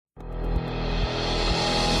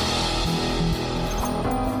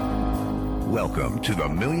Welcome to the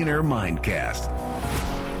Millionaire Mindcast,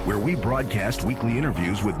 where we broadcast weekly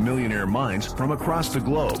interviews with millionaire minds from across the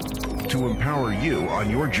globe to empower you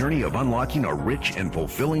on your journey of unlocking a rich and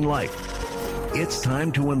fulfilling life. It's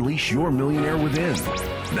time to unleash your millionaire within.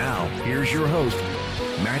 Now, here's your host,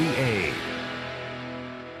 Matty A.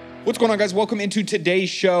 What's going on, guys? Welcome into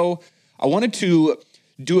today's show. I wanted to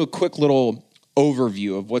do a quick little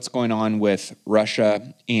overview of what's going on with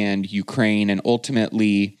Russia and Ukraine and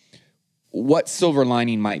ultimately what silver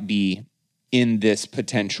lining might be in this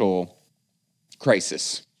potential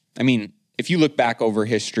crisis. I mean, if you look back over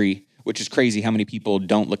history, which is crazy how many people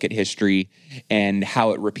don't look at history and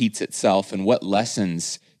how it repeats itself and what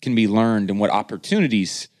lessons can be learned and what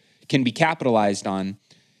opportunities can be capitalized on,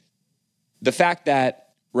 the fact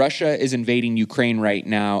that Russia is invading Ukraine right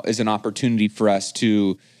now is an opportunity for us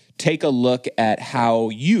to take a look at how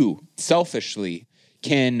you selfishly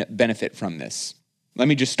can benefit from this. Let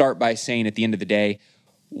me just start by saying at the end of the day,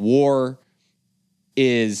 war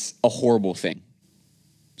is a horrible thing.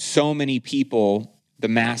 So many people, the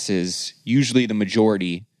masses, usually the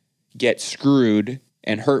majority, get screwed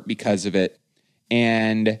and hurt because of it,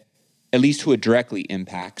 and at least who it directly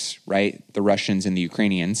impacts, right? The Russians and the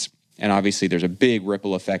Ukrainians. And obviously there's a big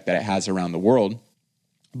ripple effect that it has around the world,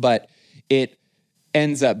 but it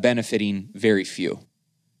ends up benefiting very few.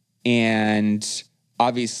 And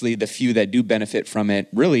obviously the few that do benefit from it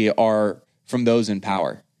really are from those in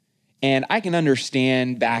power. And I can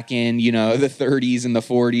understand back in, the 30s and the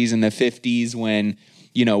 40s and the 50s when,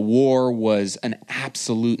 war was an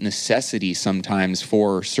absolute necessity sometimes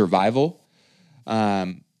for survival. But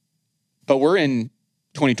we're in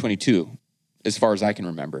 2022, as far as I can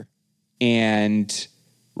remember. And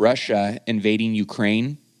Russia invading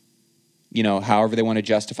Ukraine, however they want to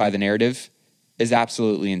justify the narrative, is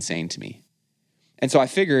absolutely insane to me. And so I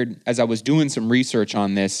figured, as I was doing some research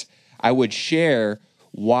on this, I would share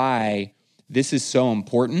why this is so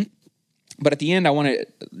important. But at the end, I want to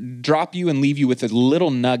drop you and leave you with a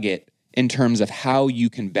little nugget in terms of how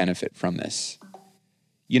you can benefit from this.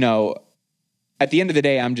 At the end of the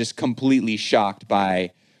day, I'm just completely shocked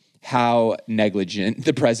by how negligent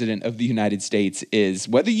the president of the United States is.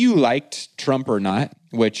 Whether you liked Trump or not,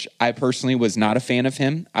 which I personally was not a fan of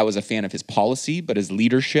him. I was a fan of his policy, but his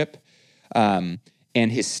leadership and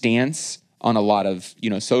his stance on a lot of,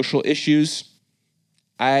 social issues,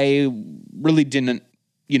 I really didn't,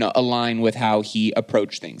 align with how he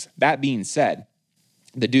approached things. That being said,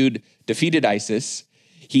 the dude defeated ISIS.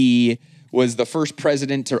 He was the first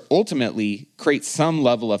president to ultimately create some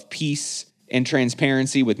level of peace and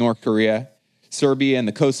transparency with North Korea, Serbia and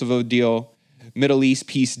the Kosovo deal, Middle East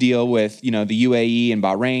peace deal with, the UAE and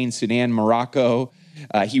Bahrain, Sudan, Morocco.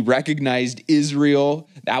 He recognized Israel.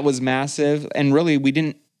 That was massive. And really, we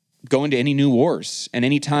didn't go into any new wars. And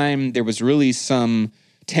anytime there was really some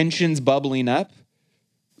tensions bubbling up,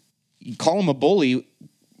 you call him a bully,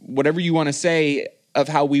 whatever you want to say of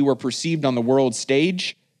how we were perceived on the world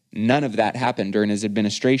stage, none of that happened during his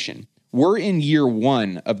administration. We're in year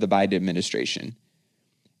one of the Biden administration.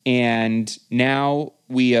 And now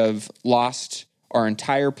we have lost our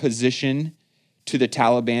entire position to the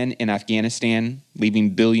Taliban in Afghanistan, leaving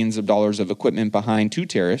billions of dollars of equipment behind to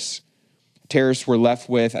terrorists. Terrorists were left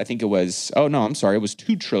with, it was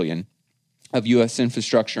 $2 trillion of U.S.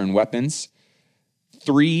 infrastructure and weapons.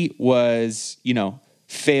 3 was,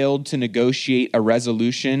 failed to negotiate a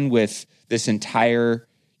resolution with this entire,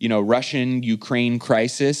 Russian-Ukraine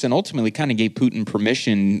crisis, and ultimately kind of gave Putin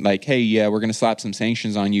permission, like, hey, yeah, we're going to slap some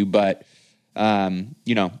sanctions on you, but,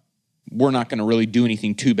 we're not going to really do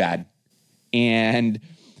anything too bad. And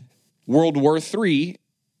World War III,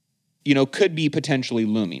 could be potentially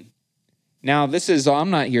looming. Now, I'm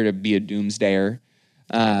not here to be a doomsdayer.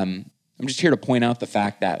 I'm just here to point out the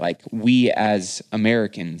fact that, we as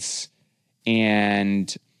Americans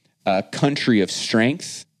and a country of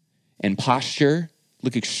strength and posture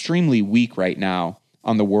look extremely weak right now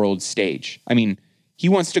on the world stage. I mean, he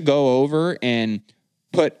wants to go over and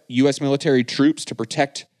put U.S. military troops to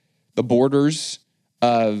protect the borders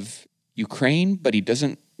of Ukraine, but he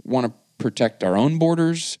doesn't want to protect our own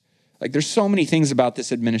borders. There's so many things about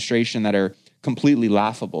this administration that are completely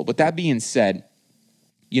laughable. But that being said,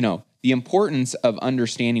 the importance of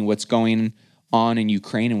understanding what's going on in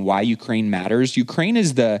Ukraine and why Ukraine matters. Ukraine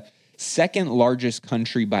is the second largest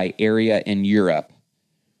country by area in Europe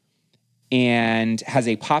and has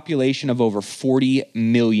a population of over 40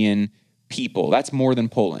 million people. That's more than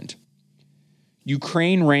Poland.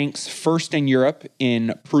 Ukraine ranks first in Europe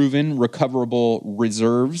in proven recoverable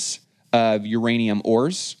reserves of uranium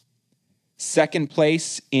ores, second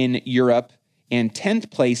place in Europe, and 10th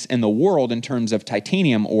place in the world in terms of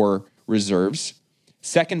titanium ore reserves.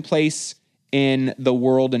 Second place in the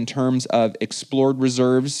world in terms of explored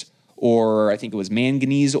reserves, or I think it was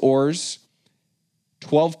manganese ores,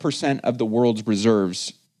 12% of the world's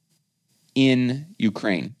reserves in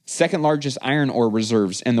Ukraine. Second largest iron ore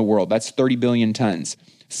reserves in the world. That's 30 billion tons.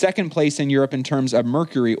 Second place in Europe in terms of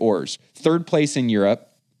mercury ores. Third place in Europe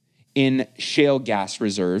in shale gas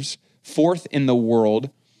reserves. Fourth in the world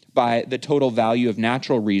by the total value of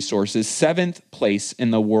natural resources. Seventh place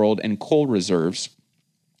in the world in coal reserves.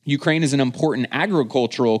 Ukraine is an important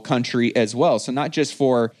agricultural country as well. So not just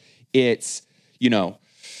for its,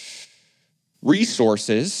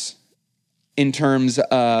 resources in terms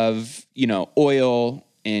of, oil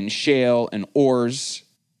and shale and ores,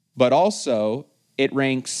 but also it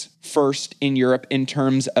ranks first in Europe in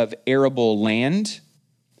terms of arable land,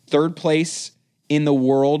 third place in the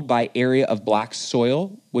world by area of black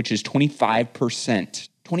soil, which is 25%.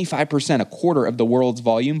 25%, a quarter of the world's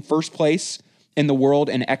volume. First place in the world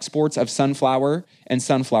in exports of sunflower and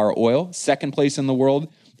sunflower oil. Second place in the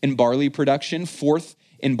world in barley production. Fourth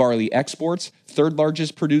in barley exports. Third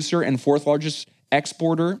largest producer and fourth largest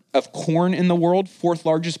exporter of corn in the world. Fourth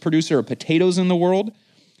largest producer of potatoes in the world.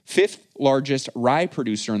 Fifth largest rye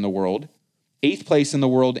producer in the world. Eighth place in the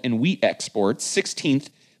world in wheat exports. 16th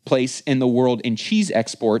place in the world in cheese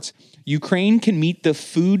exports. Ukraine can meet the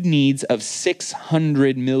food needs of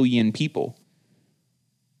 600 million people.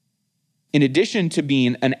 In addition to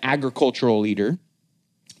being an agricultural leader,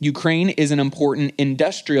 Ukraine is an important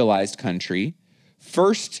industrialized country.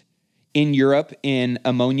 First in Europe in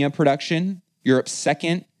ammonia production, Europe's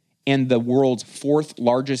second and the world's fourth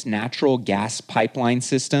largest natural gas pipeline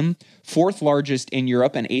system, fourth largest in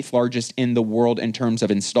Europe and eighth largest in the world in terms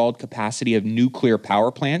of installed capacity of nuclear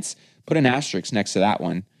power plants. Put an asterisk next to that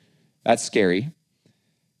one. That's scary.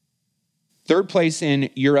 Third place in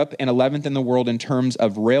Europe and 11th in the world in terms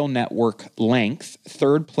of rail network length.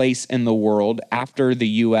 Third place in the world after the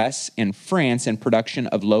US and France in production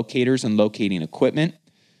of locators and locating equipment.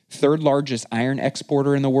 Third largest iron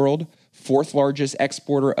exporter in the world. Fourth largest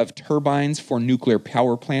exporter of turbines for nuclear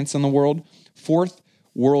power plants in the world. Fourth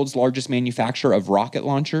world's largest manufacturer of rocket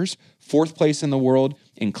launchers. Fourth place in the world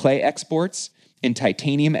in clay exports, in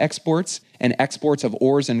titanium exports, and exports of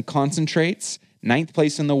ores and concentrates. Ninth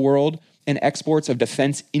place in the world in exports of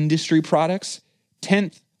defense industry products.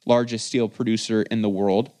 10th largest steel producer in the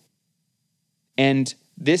world. And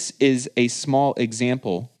this is a small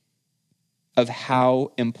example of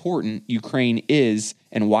how important Ukraine is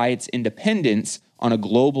and why its independence on a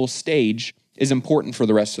global stage is important for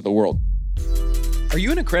the rest of the world. Are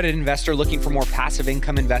you an accredited investor looking for more passive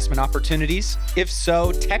income investment opportunities? If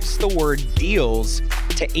so, text the word DEALS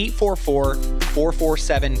to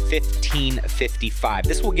 844-447-1555.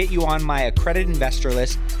 This will get you on my accredited investor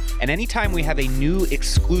list, and anytime we have a new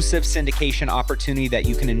exclusive syndication opportunity that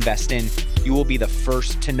you can invest in, you will be the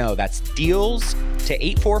first to know. That's DEALS to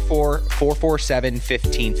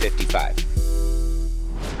 844-447-1555.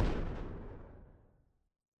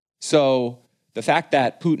 So the fact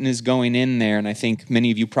that Putin is going in there, and I think many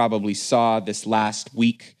of you probably saw this last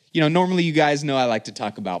week, normally you guys know I like to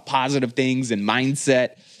talk about positive things and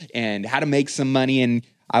mindset and how to make some money, and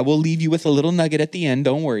I will leave you with a little nugget at the end,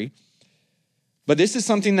 don't worry. But this is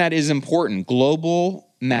something that is important.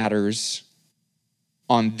 Global matters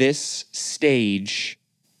on this stage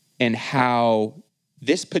and how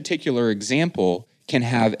this particular example can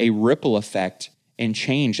have a ripple effect and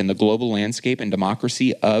change in the global landscape and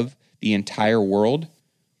democracy of the entire world.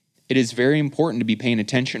 It is very important to be paying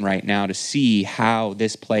attention right now to see how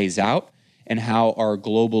this plays out and how our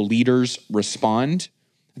global leaders respond.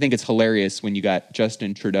 I think it's hilarious when you got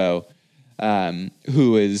Justin Trudeau,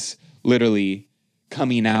 who is literally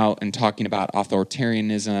coming out and talking about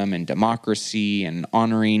authoritarianism and democracy and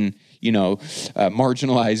honoring,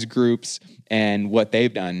 marginalized groups and what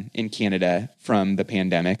they've done in Canada from the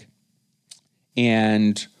pandemic.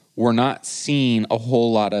 And we're not seeing a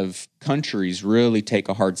whole lot of countries really take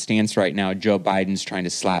a hard stance right now. Joe Biden's trying to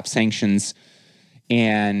slap sanctions,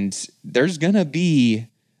 and there's going to be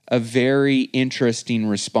a very interesting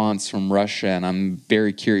response from Russia, and I'm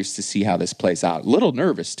very curious to see how this plays out. A little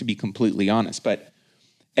nervous, to be completely honest, but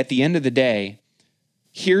at the end of the day,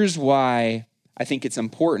 here's why I think it's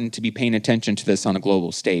important to be paying attention to this on a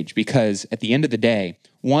global stage, because at the end of the day,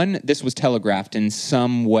 one, this was telegraphed in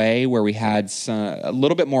some way where we had a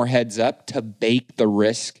little bit more heads up to bake the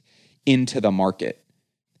risk into the market.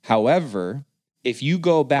 However, if you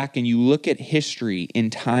go back and you look at history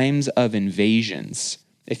in times of invasions,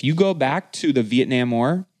 if you go back to the Vietnam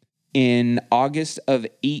War in August of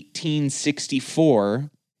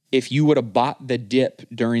 1864, if you would have bought the dip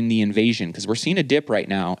during the invasion, because we're seeing a dip right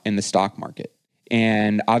now in the stock market.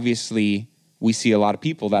 And obviously, we see a lot of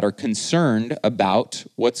people that are concerned about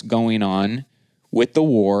what's going on with the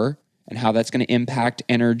war and how that's going to impact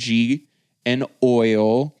energy and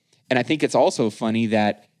oil. And I think it's also funny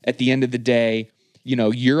that at the end of the day,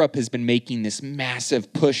 Europe has been making this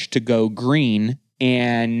massive push to go green.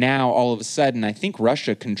 And now all of a sudden, I think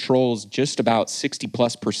Russia controls just about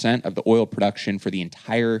 60+% of the oil production for the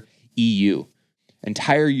entire EU,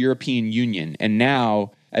 entire European Union. And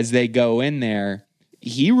now as they go in there,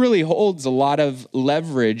 he really holds a lot of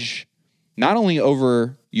leverage, not only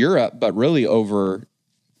over Europe, but really over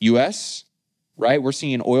US, right? We're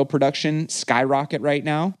seeing oil production skyrocket right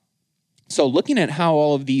now. So looking at how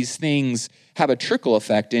all of these things have a trickle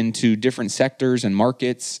effect into different sectors and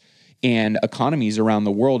markets and economies around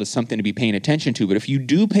the world is something to be paying attention to. But if you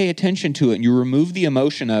do pay attention to it and you remove the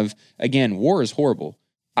emotion of, again, war is horrible.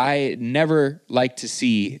 I never like to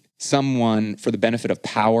see someone for the benefit of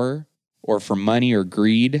power or for money or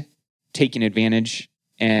greed taking advantage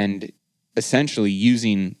and essentially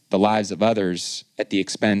using the lives of others at the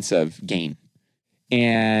expense of gain.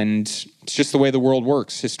 And it's just the way the world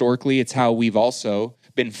works. Historically, it's how we've also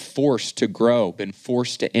been forced to grow, been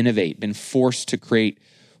forced to innovate, been forced to create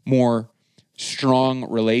more strong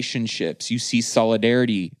relationships. You see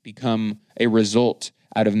solidarity become a result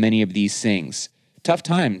out of many of these things. Tough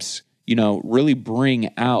times, really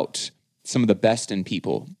bring out some of the best in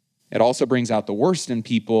people. It also brings out the worst in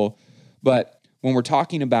people. But when we're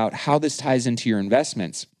talking about how this ties into your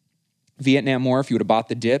investments, Vietnam War, if you would have bought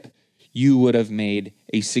the dip, you would have made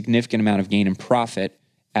a significant amount of gain and profit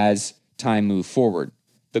as time moved forward.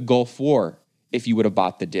 The Gulf War, if you would have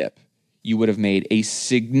bought the dip, you would have made a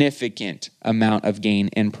significant amount of gain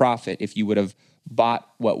and profit if you would have bought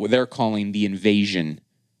what they're calling the invasion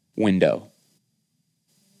window.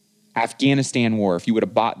 Afghanistan War, if you would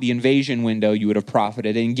have bought the invasion window, you would have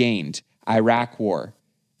profited and gained. Iraq War,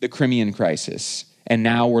 the Crimean crisis. And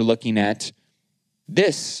now we're looking at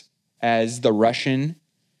this as the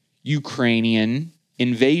Russian-Ukrainian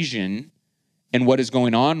invasion and what is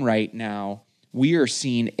going on right now. We are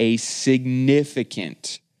seeing a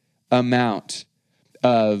significant amount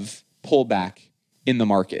of pullback in the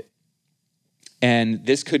market. And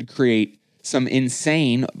this could create some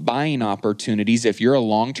insane buying opportunities. If you're a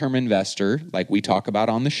long-term investor, like we talk about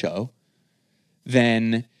on the show,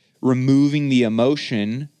 then removing the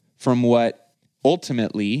emotion from what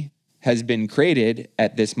ultimately has been created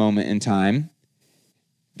at this moment in time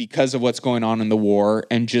because of what's going on in the war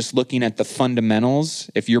and just looking at the fundamentals.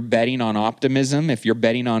 If you're betting on optimism, if you're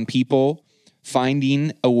betting on people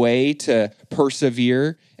finding a way to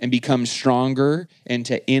persevere and become stronger and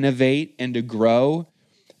to innovate and to grow,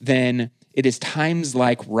 then it is times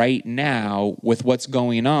like right now with what's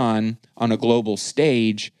going on a global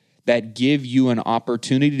stage that give you an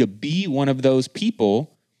opportunity to be one of those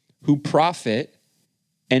people who profit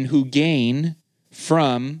and who gain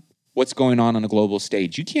from what's going on a global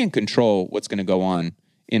stage. You can't control what's going to go on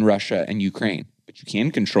in Russia and Ukraine, but you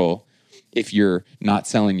can control if you're not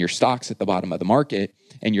selling your stocks at the bottom of the market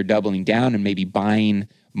and you're doubling down and maybe buying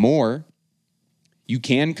more. You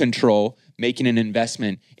can control making an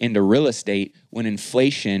investment into real estate when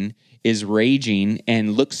inflation is raging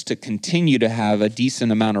and looks to continue to have a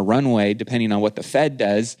decent amount of runway, depending on what the Fed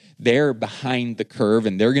does. They're behind the curve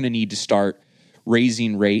and they're going to need to start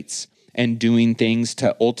raising rates and doing things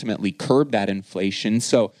to ultimately curb that inflation.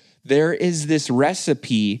 So there is this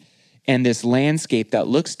recipe and this landscape that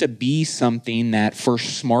looks to be something that for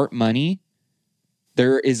smart money,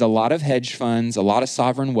 there is a lot of hedge funds, a lot of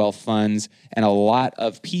sovereign wealth funds, and a lot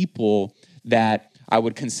of people that I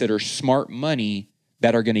would consider smart money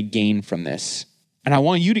that are going to gain from this. And I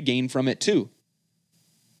want you to gain from it too.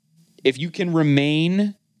 If you can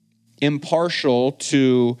remain impartial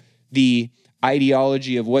to the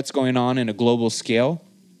ideology of what's going on in a global scale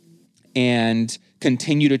and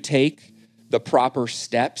continue to take the proper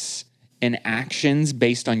steps and actions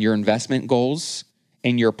based on your investment goals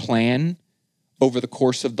and your plan over the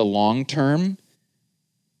course of the long term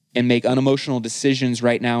and make unemotional decisions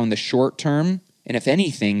right now in the short term. And if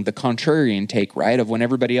anything, the contrarian take, right, of when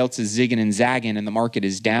everybody else is zigging and zagging and the market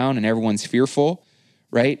is down and everyone's fearful,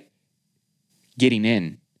 right? Getting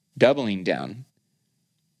in, doubling down.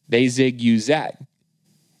 They zig, you zag.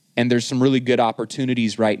 And there's some really good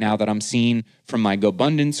opportunities right now that I'm seeing from my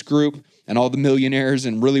GoBundance group and all the millionaires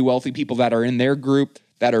and really wealthy people that are in their group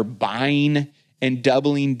that are buying and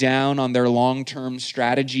doubling down on their long-term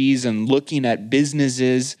strategies and looking at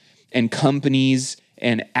businesses and companies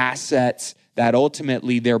and assets that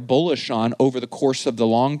ultimately they're bullish on over the course of the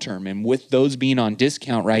long term. And with those being on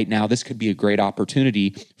discount right now, this could be a great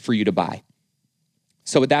opportunity for you to buy.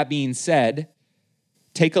 So with that being said,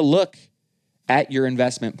 take a look at your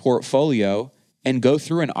investment portfolio and go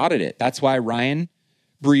through and audit it. That's why Ryan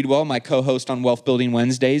Breedwell, my co-host on Wealth Building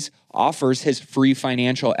Wednesdays, offers his free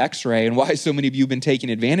financial x-ray, and why so many of you have been taking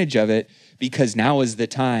advantage of it, because now is the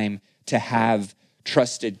time to have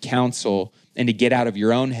trusted counsel and to get out of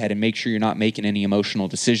your own head and make sure you're not making any emotional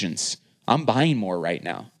decisions. I'm buying more right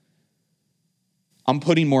now. I'm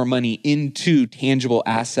putting more money into tangible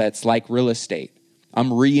assets like real estate. I'm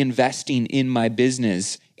reinvesting in my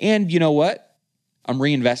business. And you know what? I'm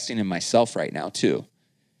reinvesting in myself right now too.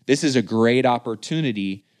 This is a great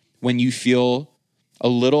opportunity when you feel a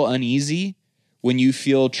little uneasy, when you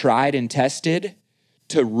feel tried and tested,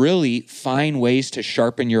 to really find ways to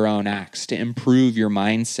sharpen your own axe, to improve your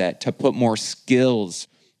mindset, to put more skills,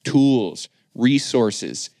 tools,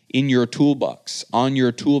 resources in your toolbox, on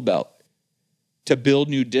your tool belt, to build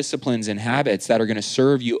new disciplines and habits that are going to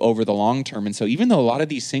serve you over the long term. And so even though a lot of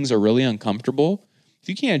these things are really uncomfortable, if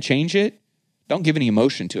you can't change it, don't give any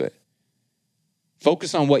emotion to it.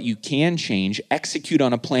 Focus on what you can change, execute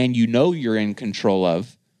on a plan you know you're in control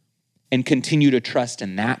of, and continue to trust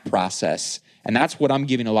in that process. And that's what I'm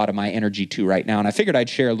giving a lot of my energy to right now. And I figured I'd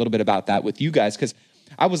share a little bit about that with you guys, because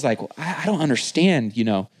I was like, well, I don't understand,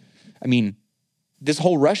 this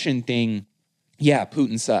whole Russian thing. Yeah,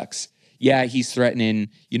 Putin sucks. Yeah, he's threatening,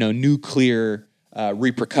 nuclear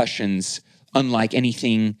repercussions unlike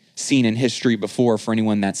anything seen in history before for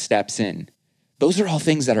anyone that steps in. Those are all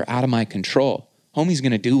things that are out of my control. Homie's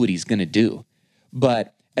going to do what he's going to do.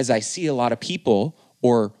 But as I see a lot of people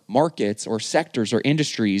or markets or sectors or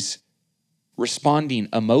industries responding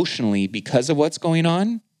emotionally because of what's going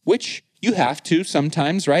on, which you have to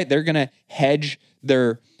sometimes, right? They're going to hedge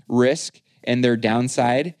their risk and their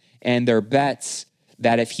downside and their bets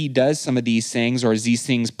that if he does some of these things or as these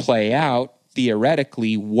things play out,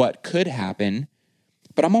 theoretically, what could happen.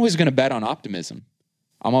 But I'm always going to bet on optimism.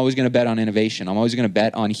 I'm always going to bet on innovation. I'm always going to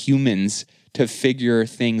bet on humans to figure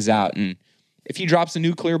things out. And if he drops a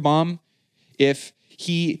nuclear bomb, if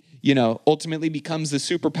he, ultimately becomes the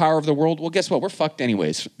superpower of the world, well, guess what? We're fucked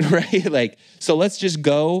anyways, right? So let's just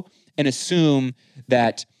go and assume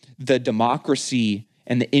that the democracy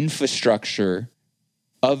and the infrastructure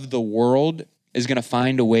of the world is going to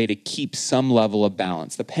find a way to keep some level of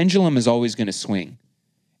balance. The pendulum is always going to swing.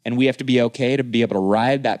 And we have to be okay to be able to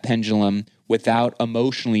ride that pendulum without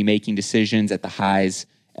emotionally making decisions at the highs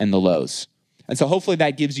and the lows. And so hopefully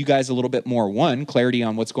that gives you guys a little bit more, one, clarity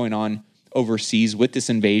on what's going on overseas with this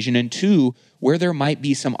invasion, and two, where there might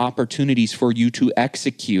be some opportunities for you to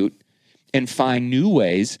execute and find new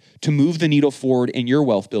ways to move the needle forward in your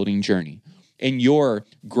wealth building journey, in your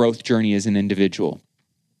growth journey as an individual.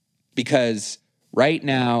 Because right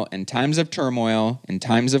now, in times of turmoil, in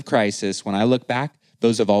times of crisis, when I look back,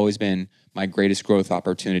 those have always been my greatest growth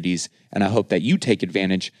opportunities, and I hope that you take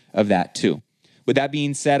advantage of that too. With that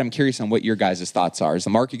being said, I'm curious on what your guys' thoughts are. Is the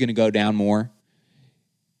market going to go down more?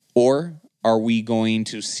 Or are we going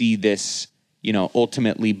to see this,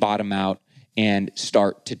 ultimately bottom out and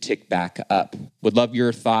start to tick back up? Would love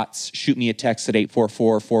your thoughts. Shoot me a text at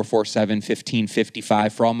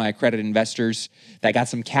 844-447-1555 for all my accredited investors that got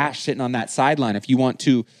some cash sitting on that sideline. If you want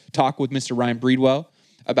to talk with Mr. Ryan Breedwell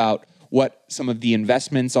about what some of the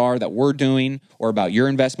investments are that we're doing, or about your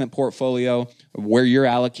investment portfolio, where you're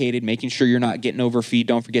allocated, making sure you're not getting overfeed,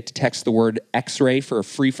 don't forget to text the word X-ray for a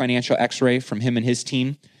free financial X-ray from him and his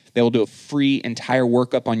team. They will do a free entire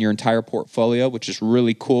workup on your entire portfolio, which is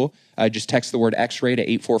really cool. Just text the word X-ray to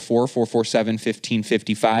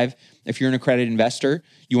 844-447-1555. If you're an accredited investor,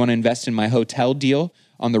 you want to invest in my hotel deal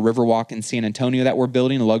on the Riverwalk in San Antonio that we're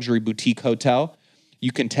building, a luxury boutique hotel,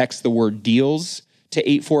 you can text the word deals to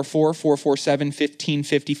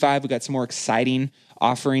 844-447-1555. We got some more exciting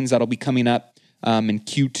offerings that'll be coming up in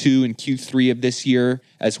Q2 and Q3 of this year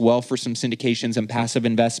as well for some syndications and passive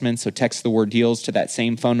investments. So text the word deals to that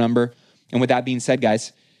same phone number. And with that being said,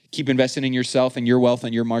 guys, keep investing in yourself and your wealth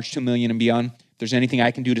on your March to $1 million and beyond. If there's anything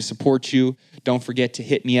I can do to support you, don't forget to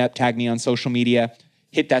hit me up, tag me on social media,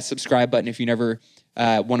 hit that subscribe button if you never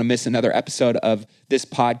want to miss another episode of this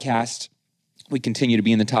podcast. We continue to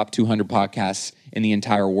be in the top 200 podcasts in the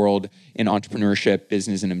entire world in entrepreneurship,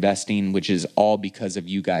 business, and investing, which is all because of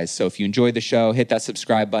you guys. So if you enjoyed the show, hit that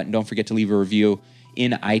subscribe button. Don't forget to leave a review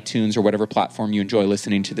in iTunes or whatever platform you enjoy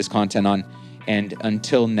listening to this content on. And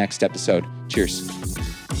until next episode, cheers.